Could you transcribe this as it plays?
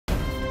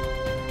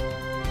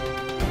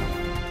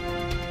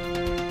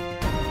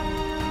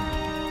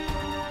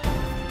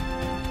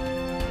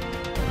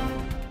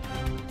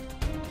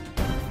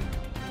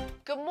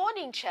Good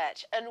morning,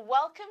 church, and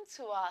welcome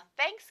to our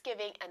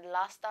Thanksgiving and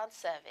Last Dance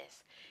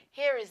service.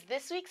 Here is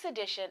this week's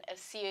edition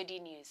of COD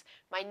News.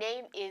 My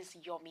name is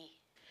Yomi.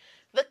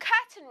 The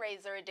curtain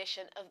raiser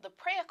edition of the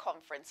prayer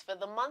conference for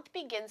the month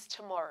begins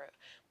tomorrow,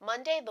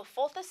 Monday the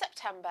 4th of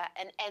September,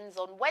 and ends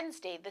on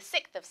Wednesday the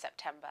 6th of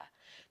September.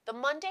 The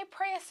Monday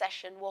prayer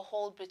session will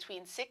hold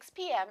between 6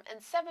 p.m.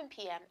 and 7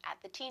 p.m. at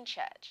the Teen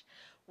Church,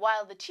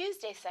 while the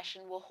Tuesday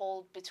session will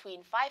hold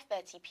between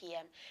 5:30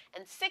 p.m.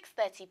 and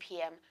 6:30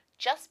 p.m.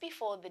 just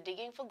before the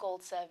Digging for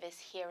Gold service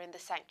here in the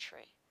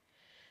sanctuary.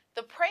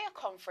 The prayer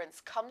conference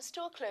comes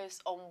to a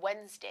close on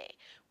Wednesday,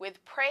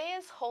 with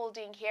prayers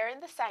holding here in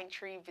the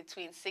sanctuary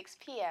between 6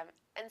 p.m.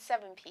 and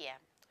 7 p.m.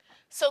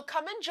 So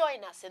come and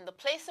join us in the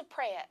place of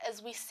prayer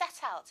as we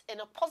set out in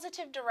a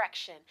positive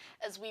direction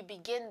as we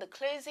begin the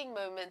closing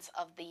moments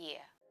of the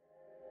year.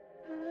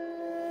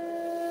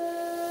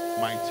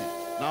 Mighty.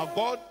 Now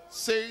God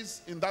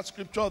says in that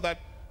scripture that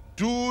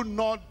do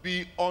not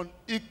be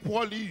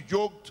unequally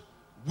yoked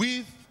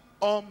with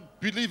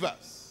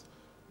unbelievers.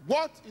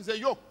 What is a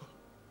yoke?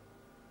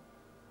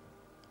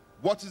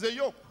 What is a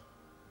yoke?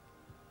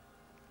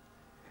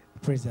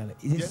 Praise the Lord.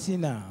 Is it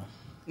sinner?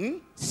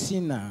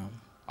 Sinner.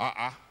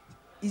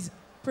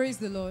 Praise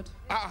the Lord.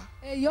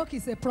 A yoke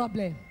is a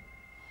problem.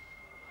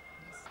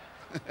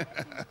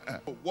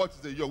 What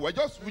is a yoke?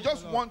 We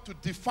just want to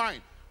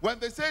define. When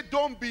they say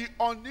don't be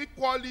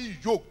unequally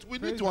yoked, we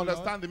need to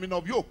understand the meaning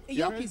of yoke. A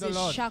yoke is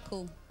a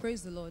shackle.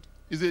 Praise the Lord.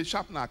 Is a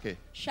sharpnake?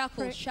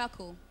 Shackle,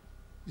 shackle.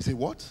 You say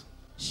what?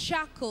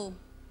 Shackle.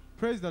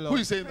 Praise the Lord.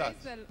 Who is saying that?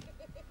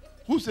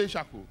 Who says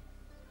shackle?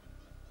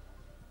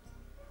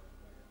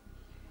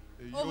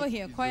 Over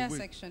here, choir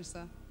section,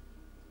 sir.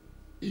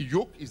 A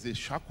yoke is a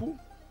shackle?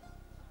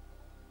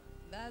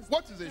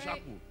 What is a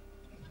shackle?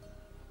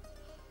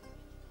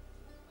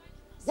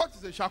 What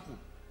is a shackle?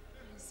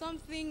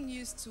 Something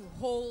used to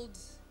hold,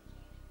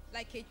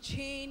 like a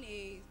chain,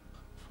 a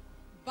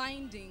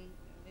binding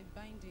of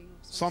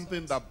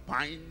something that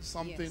binds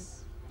something,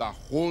 yes, that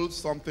holds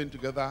something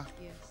together.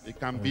 Yes. It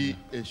can be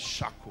a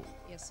shackle.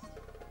 Yes.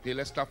 Okay,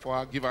 let's clap for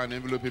her. Give her an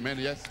envelope. Amen.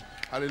 Yes.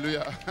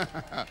 Hallelujah.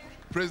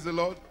 Praise the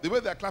Lord. The way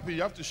they're clapping,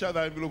 you have to share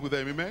that envelope with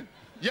them. Amen.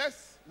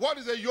 Yes. What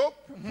is a yoke?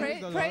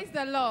 Praise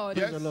the Lord.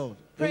 Yes.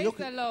 Praise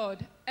the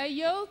Lord. A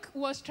yoke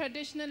was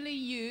traditionally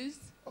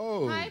used.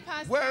 Oh. Hi,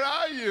 Pastor. Where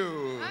are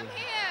you? I'm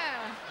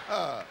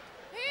here.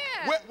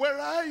 Here. Where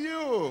are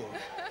you?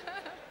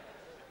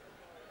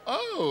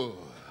 Oh.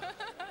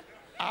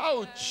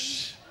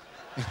 Ouch.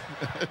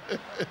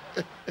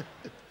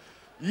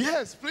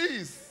 Yes,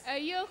 please. A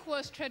yoke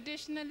was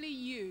traditionally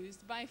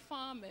used by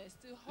farmers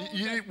to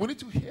hold. We need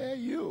to hear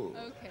you.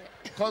 Okay.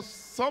 Because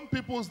some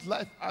people's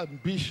life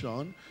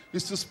ambition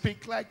is to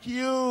speak like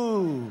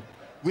you.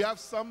 We have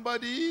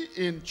somebody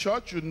in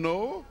church,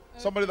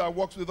 somebody that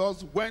works with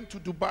us, went to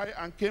Dubai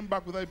and came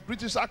back with a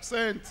British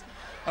accent.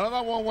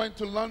 Another one went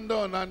to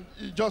London and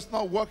it's just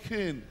not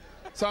working.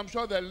 So I'm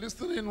sure they're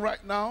listening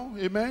right now.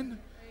 Amen?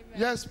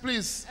 Yes,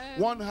 please.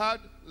 One had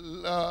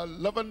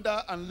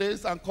lavender and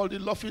lace and called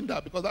it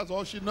Lofinda because that's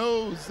all she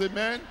knows.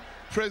 Amen?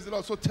 Praise the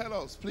Lord. So tell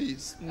us,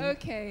 please.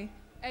 Okay.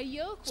 A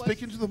yoke was...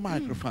 Speaking to the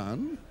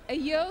microphone. A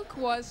yoke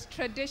was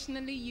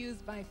traditionally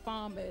used by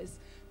farmers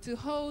to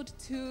hold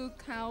two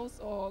cows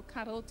or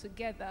cattle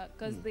together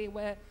because they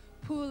were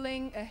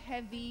pulling a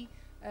heavy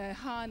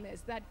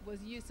harness that was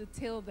used to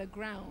till the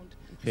ground.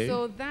 Okay.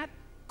 So that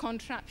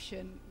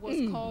contraption was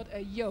called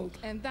a yoke,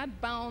 and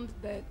that bound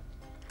the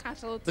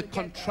cattle together. The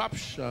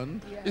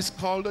contraption is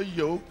called a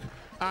yoke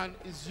and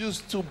is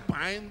used to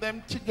bind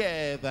them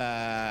together.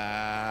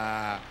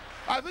 I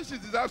think she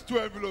deserves 2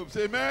 envelopes.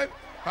 Amen.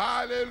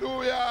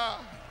 Hallelujah.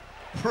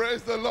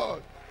 Praise the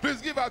Lord.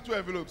 Please give her 2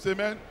 envelopes.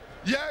 Amen.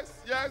 Yes,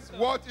 yes.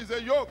 What is a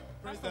yoke?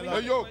 A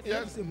yoke,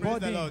 yes. A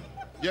burden.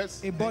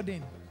 Yes. A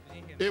burden.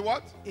 A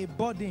what? A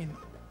burden.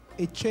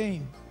 A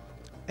chain.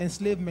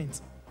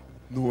 Enslavement.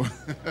 No.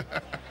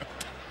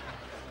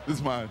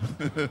 This man.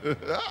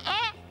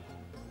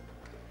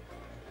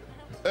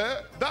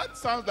 That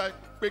sounds like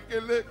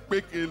pekele,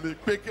 pekele,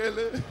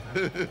 pekele.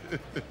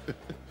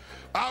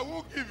 I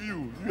will give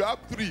you. You have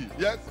 3.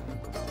 Yes.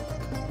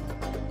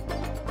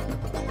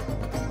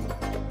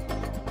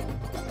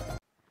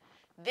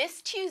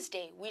 This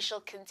Tuesday, we shall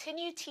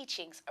continue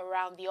teachings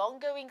around the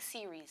ongoing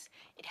series,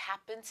 It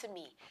Happened to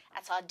Me,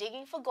 at our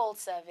Digging for Gold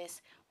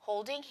service,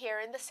 holding here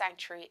in the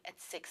sanctuary at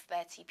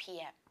 6:30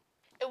 p.m.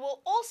 It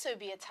will also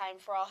be a time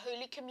for our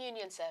Holy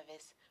Communion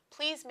service.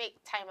 Please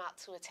make time out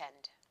to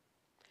attend.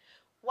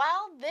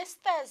 While this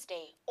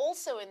Thursday,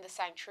 also in the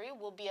sanctuary,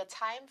 will be a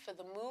time for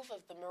the move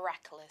of the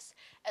miraculous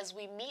as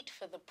we meet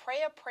for the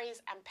prayer,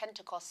 praise, and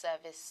Pentecost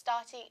service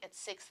starting at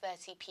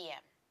 6:30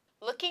 p.m.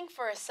 Looking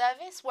for a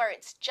service where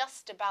it's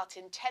just about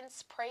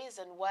intense praise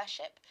and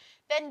worship?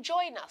 Then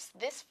join us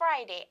this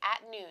Friday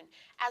at noon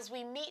as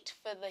we meet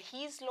for the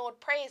He's Lord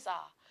Praise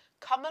Hour.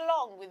 Come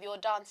along with your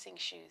dancing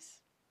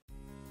shoes.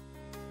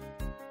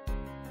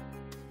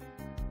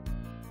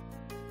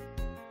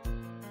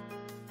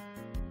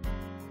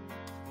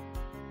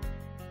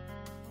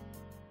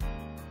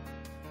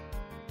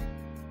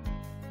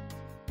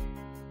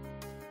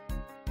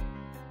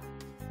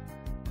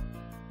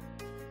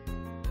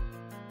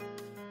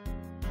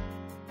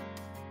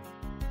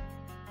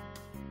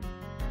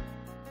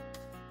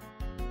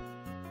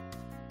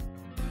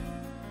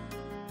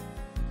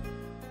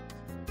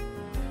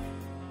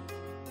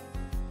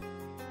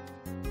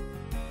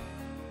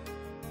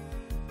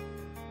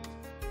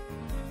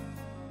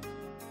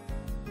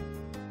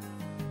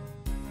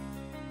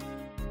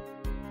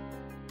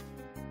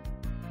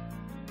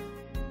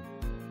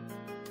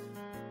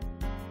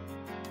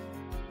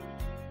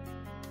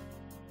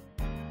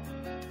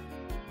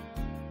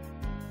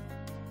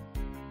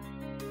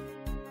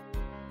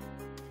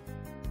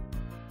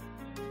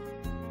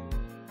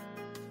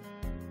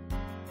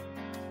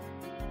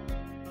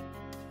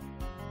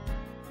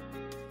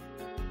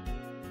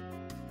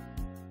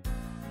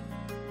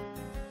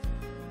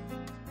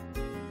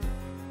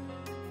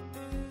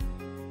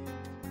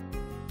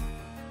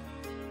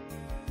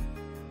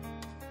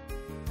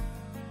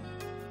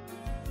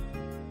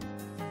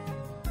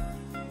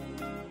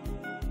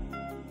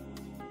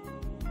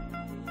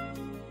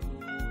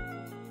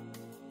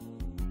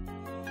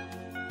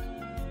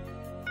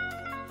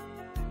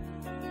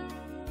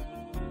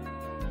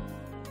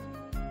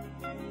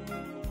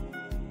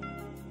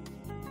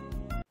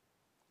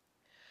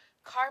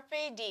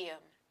 Carpe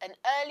Diem, an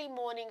early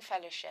morning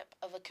fellowship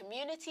of a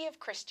community of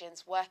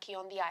Christians working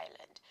on the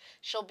island,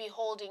 shall be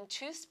holding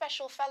 2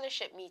 special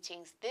fellowship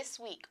meetings this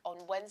week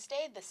on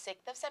Wednesday the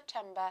 6th of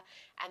September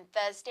and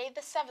Thursday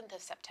the 7th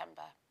of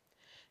September.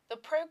 The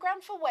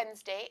program for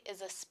Wednesday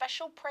is a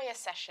special prayer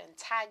session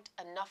tagged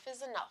Enough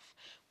is Enough,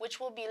 which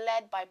will be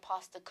led by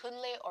Pastor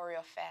Kunle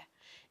Oriofe.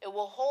 It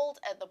will hold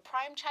at the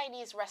Prime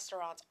Chinese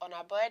Restaurant on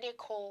Aberde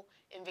Call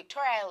in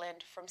Victoria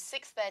Island from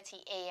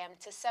 6:30 a.m.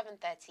 to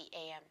 7:30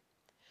 a.m.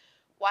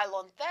 While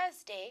on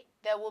Thursday,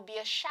 there will be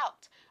a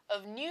shout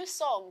of new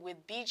song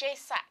with BJ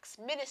Sachs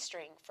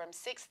ministering from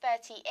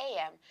 6:30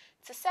 a.m.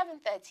 to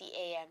 7:30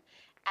 a.m.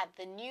 at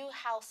the New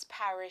House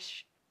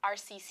Parish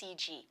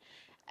RCCG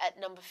at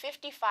number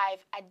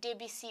 55 at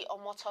Debisi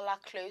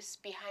Omotola Close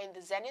behind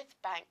the Zenith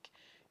Bank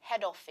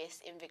head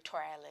office in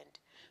Victoria Island.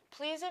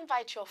 Please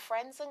invite your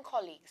friends and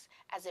colleagues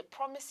as it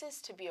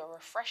promises to be a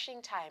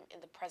refreshing time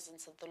in the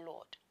presence of the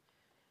Lord.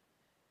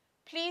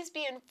 Please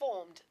be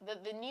informed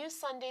that the new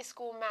Sunday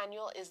School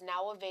manual is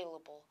now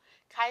available.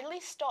 Kindly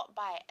stop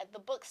by at the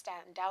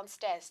bookstand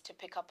downstairs to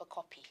pick up a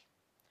copy.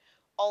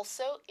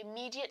 Also,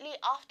 immediately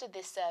after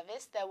this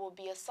service, there will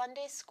be a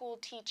Sunday School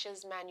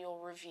Teachers Manual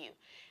review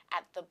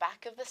at the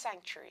back of the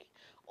sanctuary.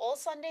 All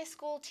Sunday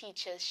School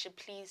teachers should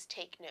please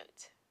take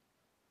note.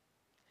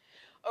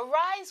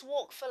 Arise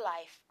Walk for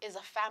Life is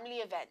a family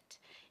event.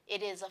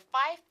 It is a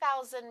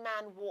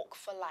 5,000-man walk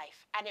for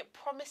life, and it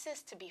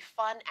promises to be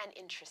fun and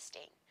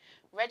interesting.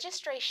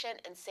 Registration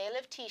and sale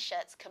of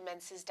t-shirts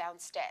commences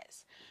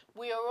downstairs.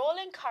 We are all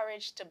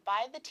encouraged to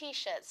buy the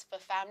t-shirts for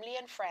family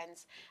and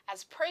friends,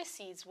 as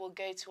proceeds will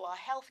go to our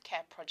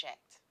healthcare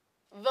project.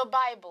 The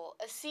Bible,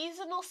 a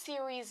seasonal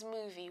series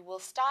movie, will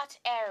start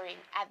airing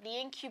at the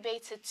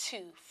Incubator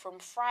 2 from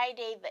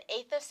Friday the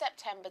 8th of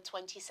September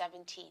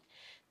 2017.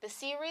 The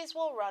series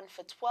will run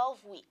for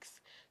 12 weeks,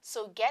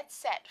 so get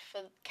set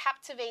for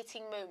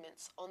captivating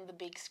moments on the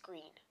big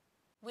screen.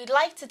 We'd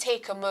like to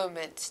take a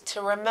moment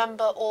to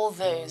remember all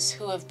those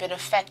who have been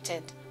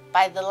affected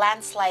by the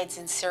landslides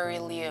in Sierra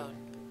Leone,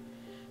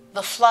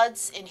 the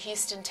floods in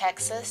Houston,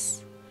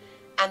 Texas,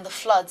 and the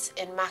floods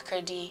in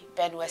Makurdi,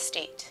 Benue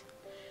State,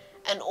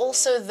 and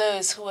also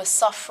those who are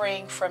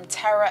suffering from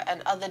terror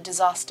and other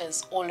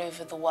disasters all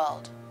over the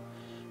world.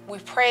 We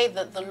pray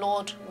that the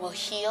Lord will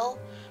heal,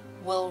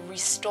 will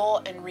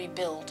restore and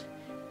rebuild.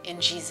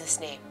 In Jesus'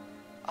 name,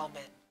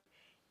 amen.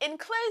 In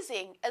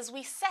closing, as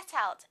we set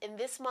out in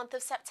this month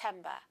of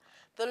September,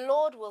 the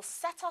Lord will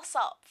set us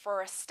up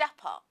for a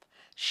step up,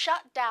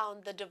 shut down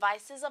the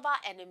devices of our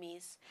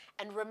enemies,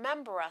 and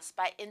remember us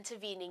by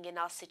intervening in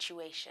our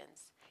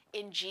situations.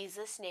 In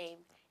Jesus' name,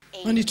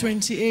 amen. On the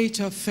 28th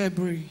of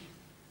February,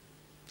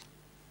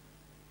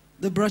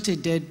 they brought a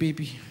dead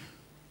baby.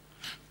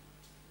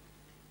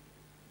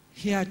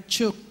 He had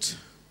choked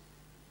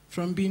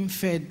from being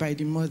fed by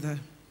the mother.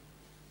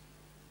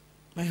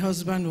 My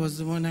husband was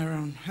the one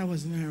around. I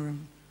wasn't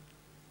around.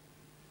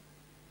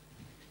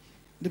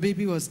 The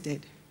baby was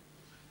dead.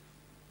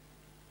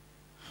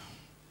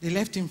 They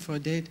left him for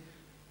dead.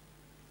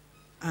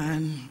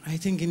 And I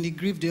think in the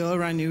grief, they all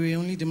ran away.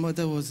 Only the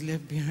mother was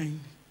left behind.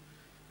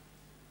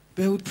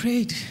 But we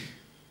prayed.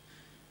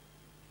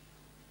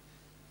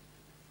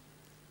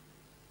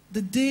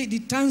 The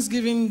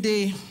Thanksgiving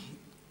Day,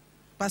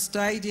 Pastor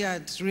Heidi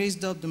had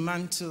raised up the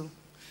mantle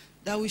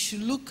that we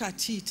should look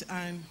at it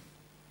and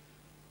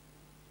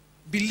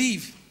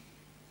believe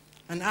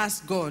and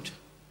ask God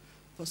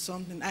for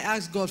something. I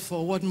asked God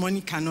for what money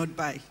cannot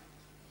buy.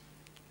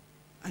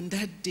 And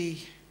that day,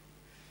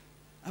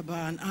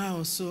 about an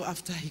hour or so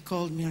after, he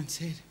called me and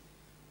said,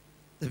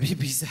 the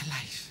baby is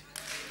alive.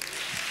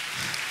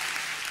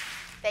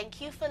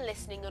 Thank you for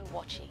listening and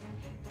watching.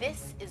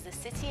 This is the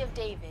City of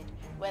David,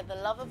 where the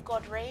love of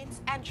God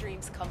reigns and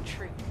dreams come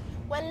true,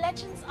 where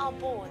legends are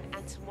born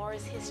and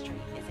tomorrow's history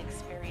is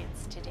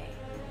experienced today.